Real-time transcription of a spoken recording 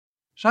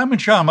Simon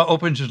Schama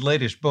opens his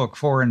latest book,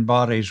 Foreign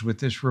Bodies, with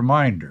this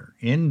reminder.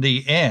 In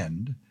the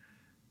end,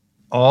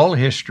 all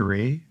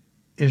history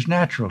is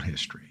natural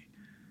history.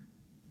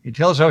 He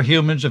tells how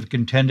humans have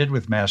contended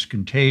with mass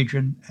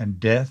contagion and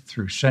death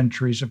through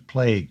centuries of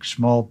plague,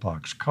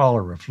 smallpox,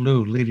 cholera,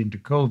 flu, leading to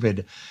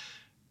COVID.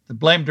 The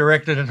blame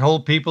directed at whole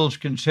peoples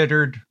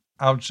considered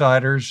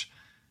outsiders,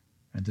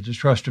 and the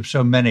distrust of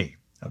so many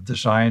of the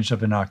science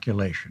of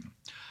inoculation.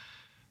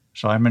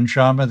 Simon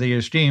Schama, the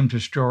esteemed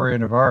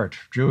historian of art,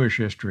 Jewish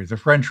history, the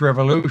French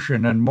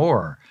Revolution, and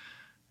more,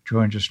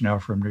 joins us now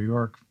from New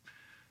York.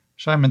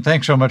 Simon,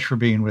 thanks so much for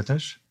being with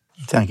us.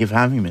 Thank you for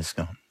having me,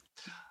 Scott.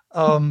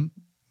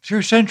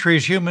 Through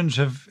centuries, humans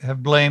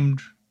have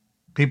blamed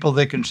people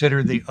they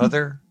consider the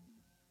other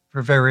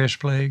for various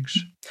plagues.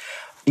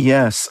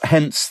 Yes,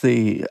 hence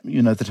the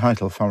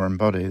title Foreign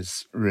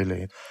Bodies,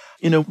 really.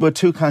 We're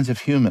two kinds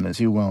of human,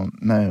 as you well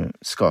know,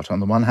 Scott. On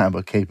the one hand,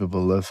 we're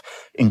capable of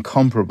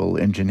incomparable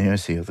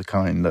ingenuity of the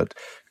kind that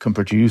can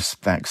produce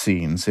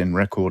vaccines in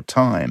record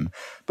time,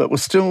 but we're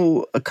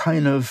still a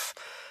kind of,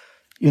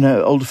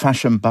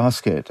 old-fashioned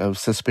basket of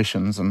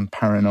suspicions and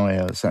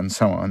paranoias and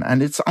so on.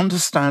 And it's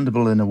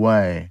understandable in a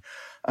way,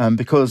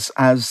 because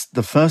as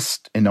the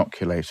first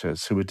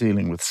inoculators who were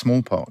dealing with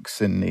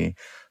smallpox in the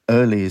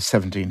early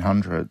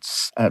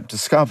 1700s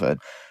discovered,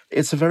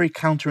 it's a very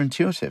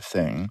counterintuitive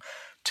thing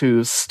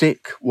to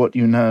stick what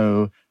you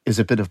know is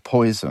a bit of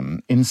poison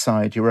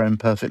inside your own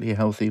perfectly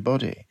healthy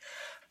body.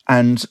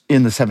 And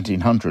in the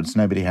 1700s,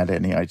 nobody had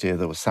any idea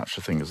there was such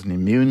a thing as an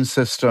immune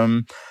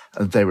system.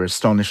 They were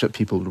astonished that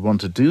people would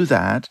want to do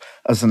that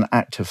as an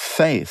act of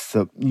faith,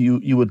 that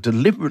you would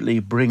deliberately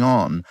bring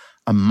on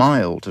a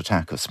mild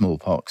attack of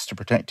smallpox to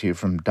protect you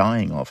from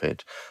dying of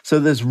it. So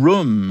there's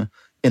room,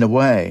 in a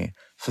way,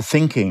 for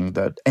thinking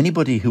that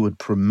anybody who would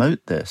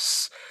promote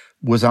this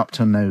was up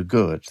to no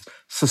good.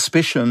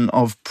 Suspicion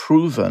of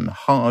proven,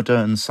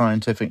 hard-earned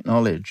scientific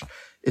knowledge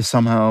is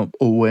somehow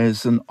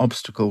always an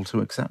obstacle to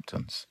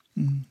acceptance.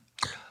 Mm.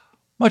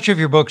 Much of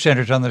your book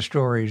centers on the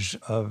stories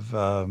of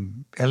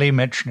Elie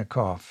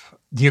Metchnikoff,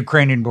 the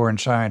Ukrainian-born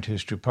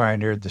scientist who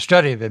pioneered the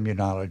study of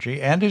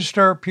immunology, and his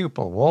star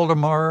pupil,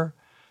 Waldemar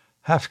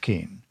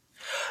Hafkin.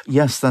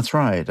 Yes, that's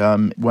right.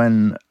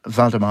 When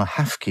Waldemar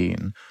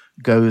Hafkin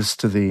goes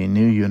to the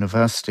new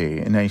university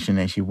in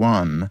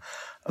 1881,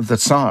 the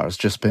Tsar has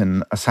just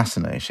been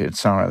assassinated,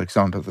 Tsar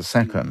Alexander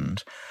II,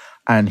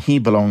 and he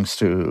belongs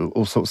to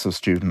all sorts of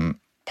student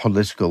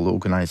political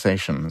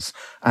organizations,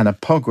 and a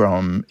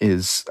pogrom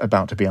is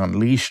about to be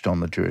unleashed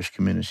on the Jewish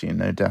community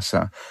in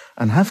Odessa.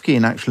 And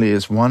Hafkin actually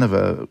is one of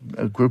a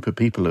group of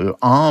people who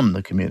arm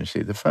the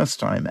community, the first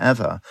time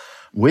ever,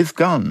 with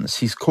guns.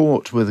 He's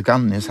caught with a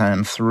gun in his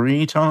hand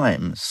 3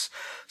 times.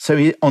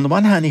 So on the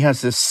one hand, he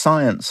has this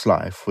science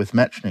life with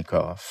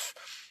Metchnikoff,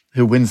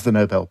 who wins the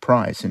Nobel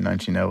Prize in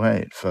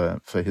 1908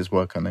 for his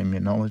work on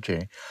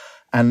immunology.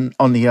 And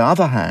on the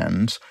other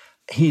hand,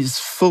 he's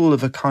full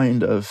of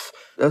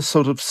a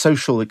sort of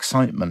social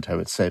excitement, I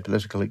would say,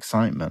 political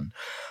excitement.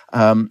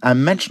 And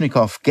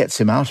Metchnikoff gets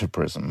him out of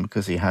prison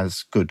because he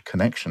has good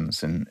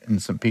connections in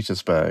St.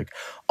 Petersburg,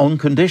 on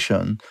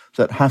condition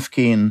that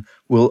Hafkin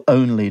will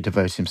only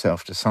devote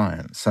himself to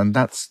science. And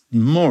that's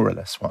more or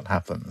less what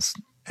happens.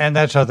 And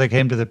that's how they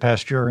came to the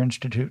Pasteur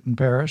Institute in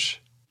Paris?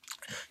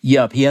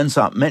 Yep,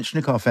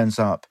 Metchnikoff ends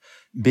up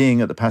being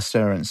at the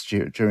Pasteur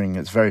Institute during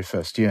its very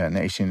first year in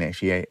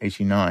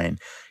 1888-89.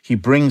 He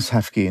brings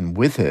Hafkin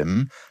with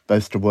him,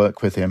 both to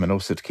work with him and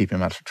also to keep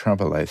him out of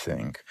trouble, I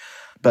think.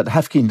 But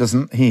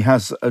Hafkin he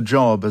has a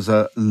job as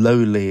a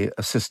lowly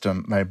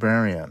assistant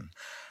librarian.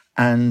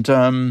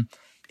 And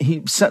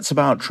he sets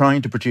about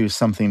trying to produce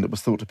something that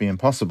was thought to be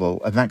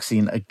impossible, a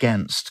vaccine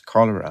against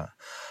cholera.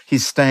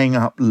 He's staying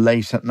up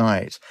late at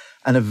night.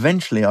 And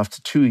eventually, after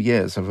 2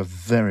 years of a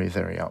very,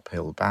 very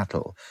uphill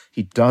battle,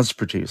 he does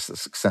produce the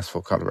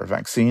successful cholera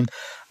vaccine.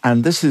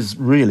 And this is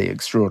really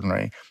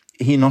extraordinary.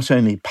 He not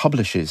only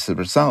publishes the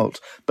result,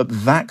 but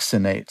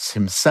vaccinates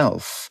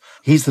himself.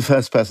 He's the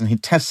first person who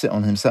tests it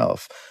on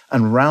himself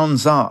and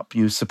rounds up,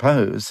 you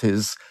suppose,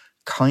 his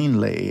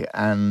kindly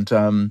and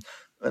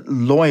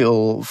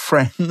loyal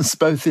friends,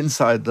 both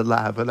inside the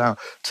lab and out,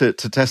 to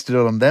test it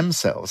on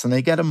themselves. And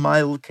they get a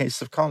mild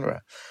case of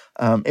cholera.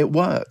 It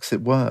works.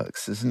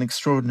 It's an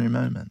extraordinary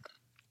moment.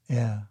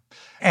 Yeah.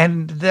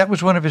 And that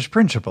was one of his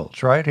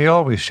principles, right? He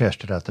always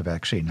tested out the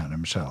vaccine on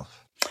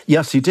himself.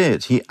 Yes, he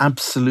did. He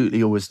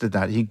absolutely always did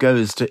that. He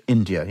goes to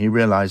India. He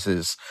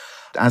realizes,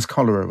 as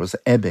cholera was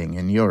ebbing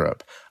in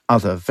Europe,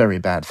 other very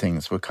bad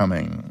things were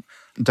coming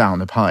down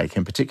the pike,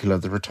 in particular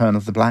the return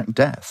of the Black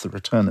Death, the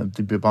return of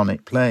the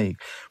bubonic plague.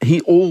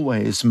 He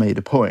always made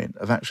a point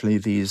of actually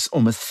these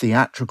almost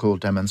theatrical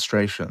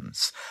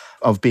demonstrations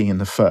of being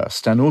the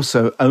first, and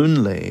also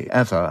only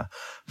ever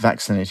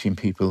vaccinating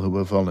people who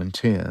were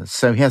volunteers.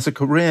 So he has a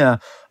career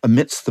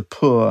amidst the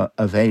poor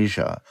of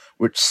Asia,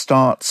 which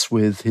starts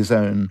with his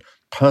own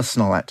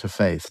personal act of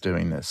faith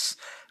doing this,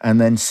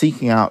 and then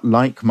seeking out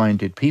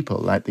like-minded people,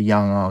 like the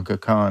young Aga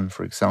Khan,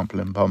 for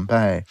example, in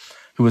Bombay,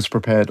 who was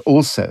prepared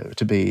also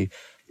to be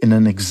in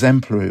an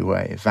exemplary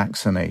way,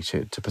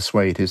 vaccinated to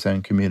persuade his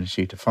own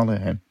community to follow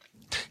him.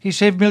 He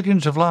saved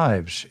millions of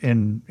lives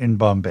in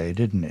Bombay,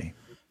 didn't he?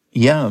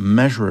 Yeah,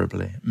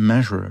 measurably.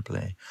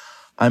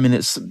 I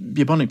mean,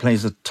 bubonic plague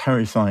is a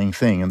terrifying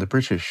thing, and the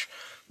British,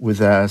 with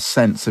their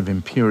sense of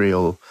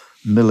imperial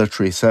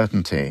military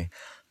certainty,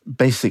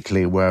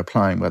 basically were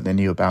applying what they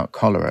knew about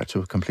cholera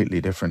to a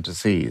completely different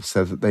disease,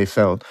 so that they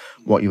felt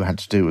what you had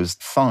to do was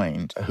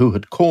find who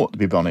had caught the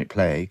bubonic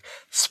plague,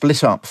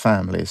 split up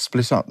families,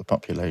 split up the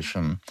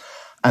population,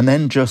 and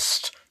then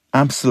just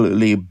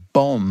absolutely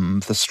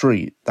bomb the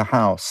street, the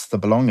house, the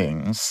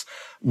belongings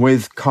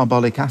with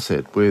carbolic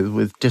acid,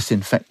 with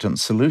disinfectant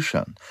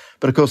solution.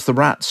 But of course the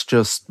rats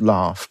just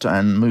laughed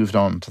and moved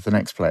on to the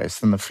next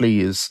place, and the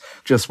fleas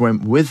just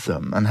went with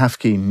them. And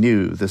Hafke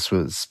knew this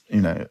was,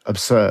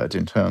 absurd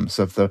in terms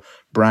of the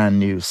brand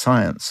new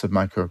science of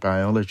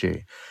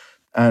microbiology.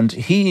 And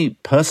he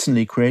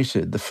personally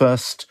created the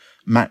first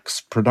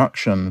max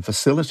production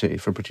facility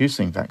for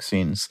producing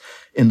vaccines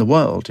in the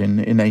world in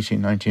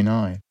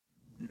 1899.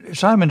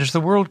 Simon, does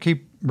the world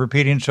keep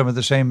repeating some of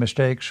the same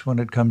mistakes when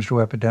it comes to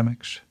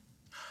epidemics?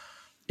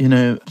 We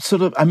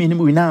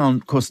now,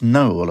 of course,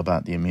 know all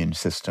about the immune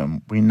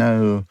system. We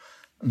know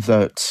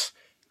that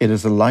it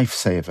is a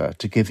lifesaver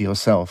to give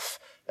yourself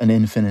an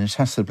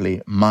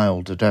infinitesimally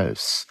milder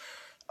dose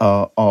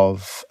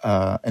of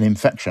an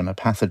infection, a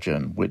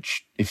pathogen,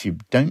 which, if you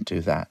don't do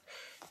that,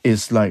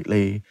 is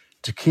likely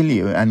to kill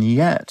you. And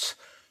yet,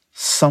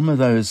 some of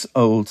those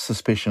old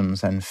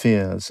suspicions and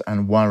fears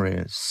and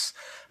worries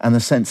and the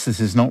sense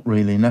this is not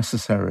really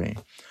necessary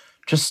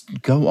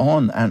just go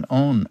on and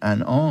on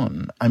and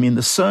on. I mean,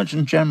 the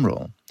Surgeon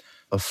General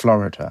of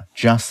Florida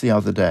just the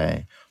other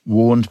day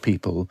warned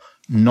people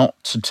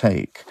not to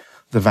take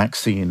the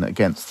vaccine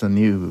against the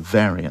new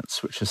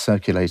variants, which are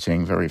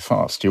circulating very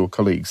fast. Your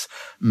colleagues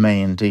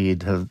may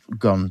indeed have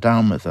gone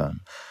down with them.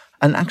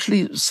 And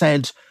actually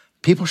said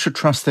people should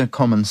trust their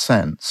common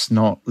sense,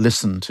 not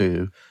listen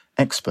to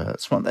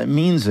experts. What that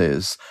means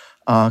is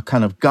our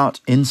kind of gut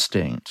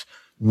instinct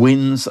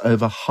wins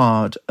over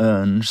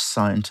hard-earned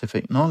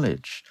scientific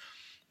knowledge.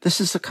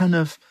 This is a kind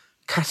of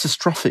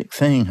catastrophic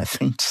thing, I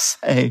think, to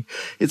say.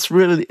 It's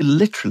really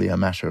literally a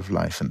matter of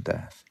life and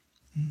death.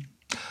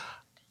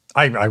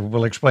 I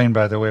will explain,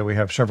 by the way, we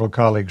have several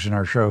colleagues in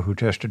our show who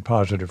tested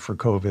positive for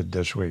COVID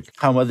this week.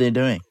 How are they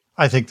doing?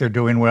 I think they're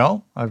doing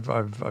well.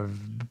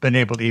 I've been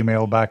able to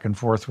email back and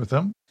forth with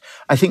them.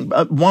 I think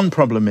one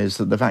problem is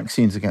that the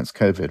vaccines against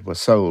COVID were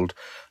sold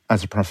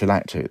as a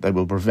prophylactic. They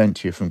will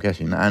prevent you from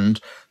getting, and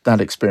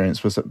that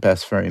experience was at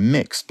best very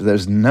mixed. But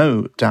there's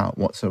no doubt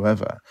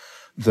whatsoever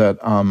that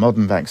our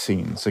modern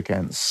vaccines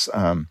against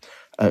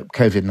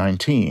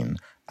COVID-19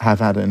 have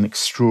had an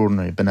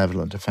extraordinary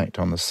benevolent effect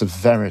on the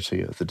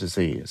severity of the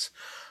disease.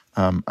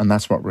 And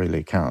that's what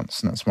really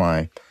counts. And that's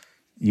why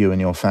you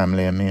and your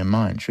family and me and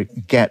mine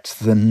should get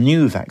the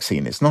new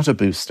vaccine. It's not a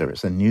booster,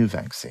 it's a new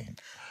vaccine.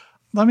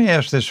 Let me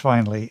ask this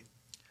finally.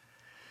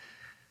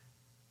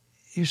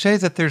 You say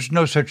that there's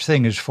no such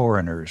thing as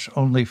foreigners,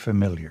 only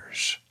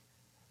familiars.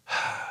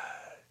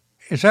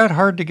 Is that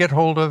hard to get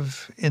hold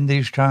of in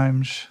these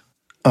times?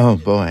 Oh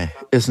boy,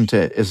 isn't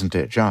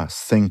it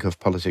just? Think of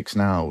politics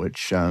now,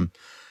 which,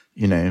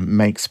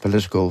 makes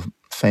political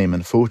fame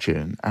and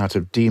fortune out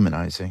of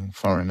demonizing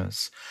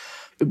foreigners.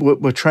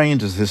 We're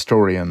trained as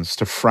historians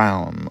to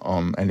frown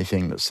on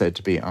anything that's said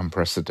to be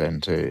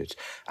unprecedented.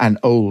 And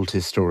old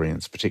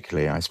historians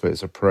particularly, I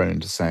suppose, are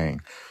prone to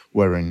saying,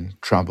 we're in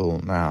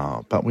trouble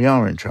now. But we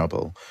are in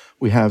trouble.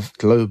 We have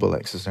global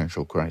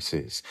existential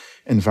crises,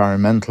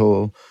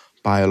 environmental,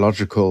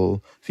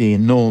 biological, the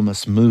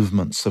enormous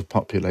movements of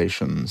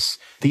populations.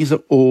 These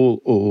are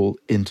all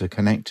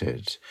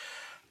interconnected.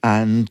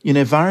 And,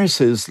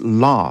 viruses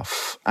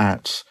laugh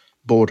at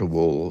border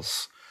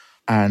walls,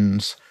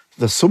 and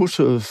the sort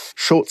of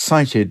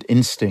short-sighted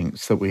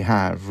instincts that we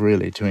have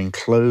really to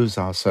enclose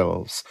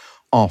ourselves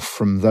off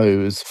from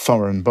those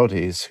foreign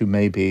bodies who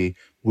may be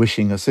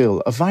wishing us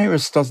ill. A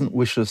virus doesn't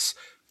wish us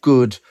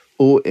good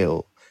or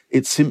ill.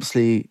 It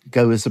simply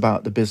goes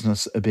about the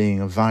business of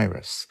being a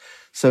virus.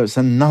 So it's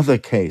another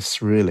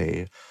case,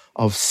 really,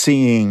 of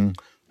seeing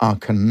our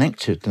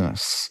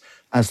connectedness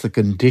as the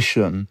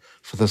condition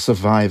for the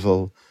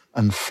survival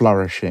and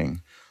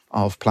flourishing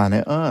of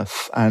planet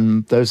Earth.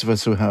 And those of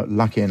us who are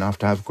lucky enough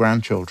to have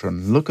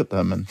grandchildren look at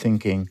them and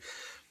thinking,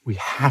 we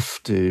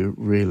have to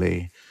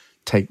really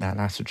take that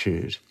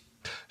attitude.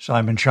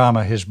 Simon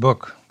Schama, his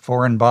book,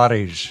 Foreign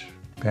Bodies,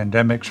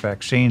 Pandemics,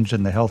 Vaccines,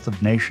 and the Health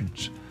of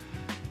Nations.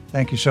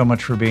 Thank you so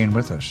much for being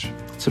with us.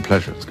 It's a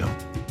pleasure, Scott.